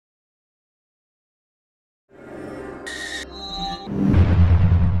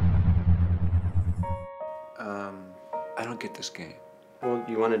look at this game. Well,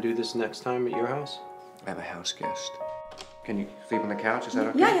 you want to do this next time at your house? I have a house guest. Can you sleep on the couch? Is that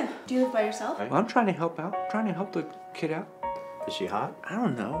okay? Yeah. Do you live by yourself? Well, I'm trying to help out. I'm trying to help the kid out. Is she hot? I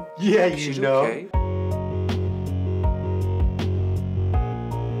don't know. Yeah, you She's know. okay. I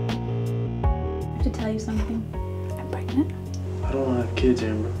have to tell you something. I'm pregnant. I don't want to have kids,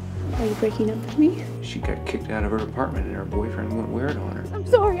 Amber. Are you breaking up with me? She got kicked out of her apartment and her boyfriend wouldn't wear it on her. I'm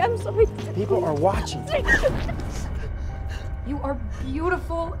sorry. People are watching. You are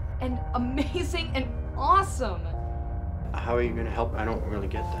beautiful and amazing and awesome. How are you going to help? I don't really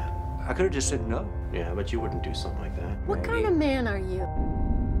get that. I could have just said no. Yeah, but you wouldn't do something like that. What kind of man are you?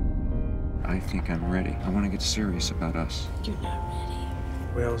 I think I'm ready. I want to get serious about us. You're not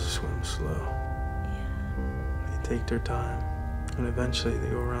ready. Whales swim slow. Yeah. They take their time, and eventually they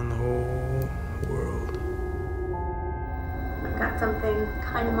go around the whole world. I've got something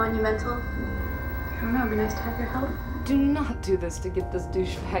kind of monumental. I don't know. It'd be nice to have your help. Do not do this to get this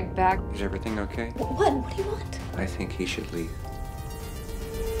douchebag back. Is everything okay? What? What do you want? I think he should leave.